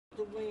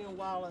William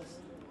Wallace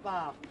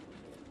father.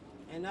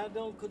 And I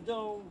don't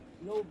condone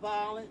no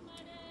violence,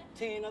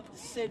 tearing up the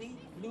city,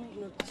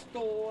 looting up the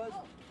stores,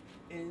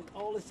 and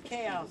all this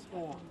chaos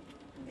going on.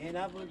 And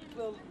I would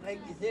feel like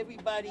is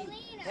everybody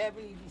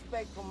having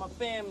respect for my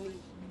family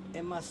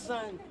and my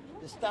son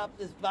to stop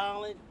this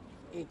violence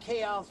and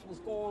chaos what's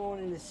going on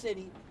in the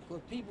city,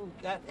 because people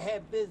got to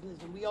have business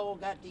and we all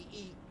got to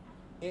eat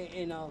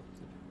in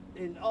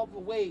other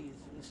ways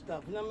and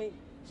stuff. You know what I mean?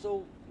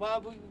 So why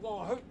we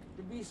gonna hurt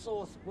the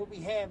resource what we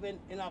have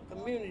in our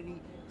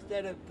community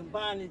instead of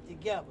combining it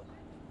together?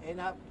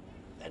 And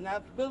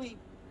I really,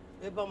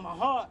 in my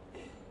heart,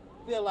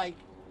 feel like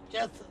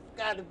justice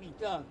got to be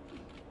done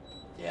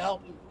to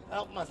help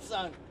my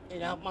son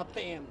and help my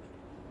family.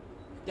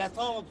 That's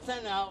all I'm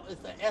sending out is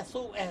a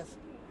SOS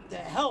to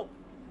help,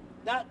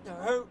 not to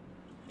hurt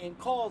and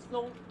cause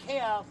no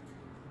chaos,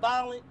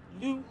 violent,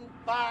 looting,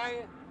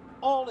 fire,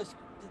 all this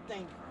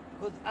thing.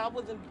 Because I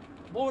wasn't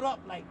brought up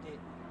like that.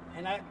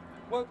 And I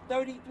worked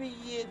 33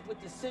 years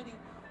with the city,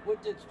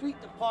 with the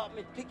street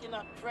department picking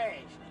up trash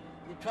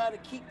to try to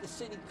keep the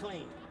city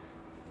clean.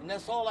 And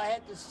that's all I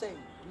had to say.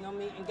 You know what I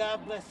mean? And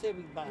God bless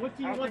everybody. What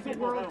do you want the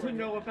world to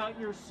know about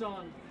your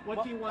son?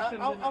 What do you want them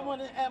to know? I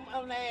want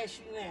to ask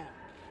you now.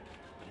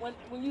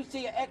 When you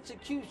see an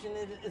execution,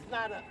 it's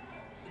not a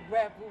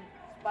graphic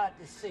spot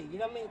to see. You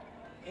know what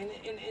I mean?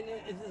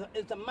 And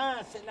it's a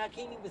mindset, and I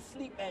can't even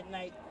sleep at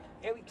night.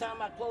 Every time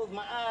I close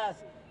my eyes,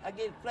 I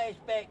get a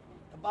flashback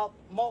about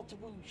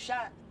multiple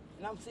shots,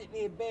 and I'm sitting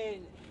there in bed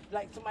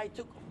like somebody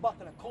took a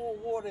bucket of cold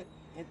water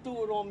and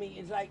threw it on me.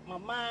 It's like my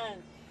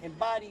mind and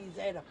body is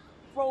at a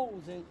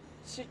frozen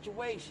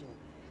situation.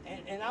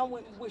 And I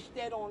wouldn't wish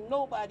that on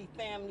nobody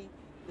family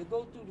to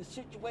go through the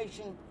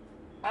situation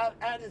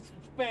I just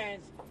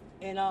experienced.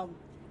 And I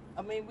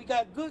mean, we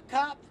got good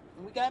cops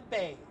and we got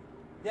bad.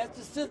 That's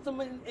the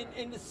system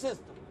in the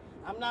system.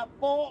 I'm not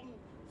faulting.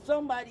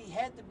 Somebody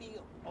had to be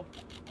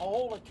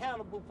all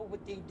accountable for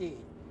what they did.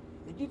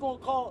 If you're gonna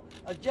call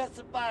a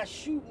justified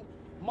shooting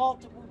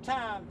multiple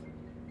times,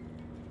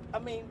 I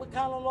mean, what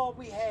kind of law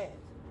we have?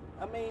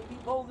 I mean, we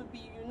supposed to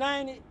be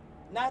united,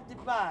 not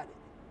divided.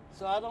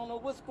 So I don't know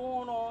what's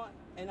going on,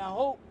 and I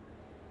hope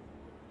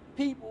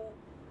people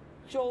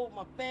show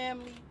my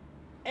family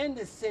and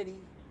the city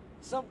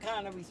some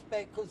kind of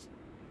respect, because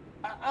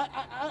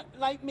I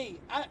like me,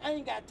 I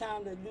ain't got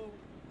time to loot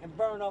and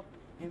burn up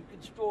and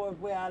destroy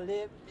where I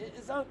live.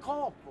 It's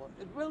uncalled for.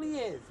 It really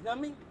is. You know what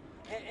I mean?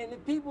 And the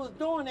people is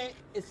doing that,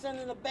 is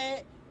sending a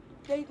bad.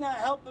 They not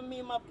helping me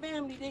and my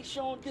family. They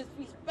showing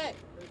disrespect,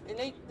 and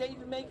they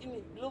making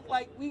it look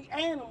like we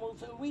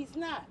animals and we's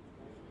not.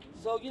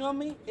 So you know what I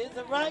mean? Is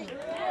it right?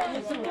 And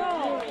it's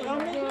wrong. You know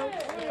what I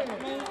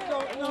mean? So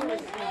you know what I mean?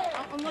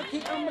 I'm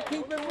gonna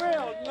keep it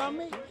real. You know what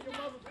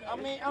I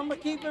mean? I'm gonna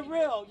keep it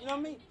real. You know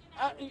what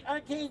I mean? I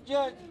can't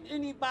judge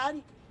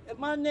anybody. If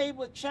my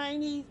neighbor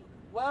Chinese,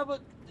 whatever,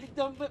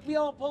 we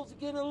all supposed to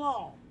get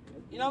along.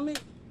 You know what I mean?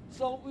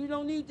 So we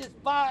don't need this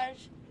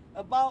virus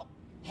about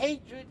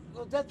hatred,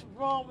 because that's what's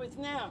wrong with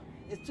now.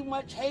 It's too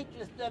much hatred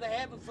instead of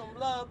having some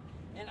love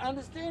and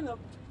understanding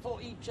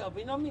for each other.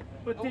 You know what I mean?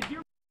 But did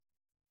you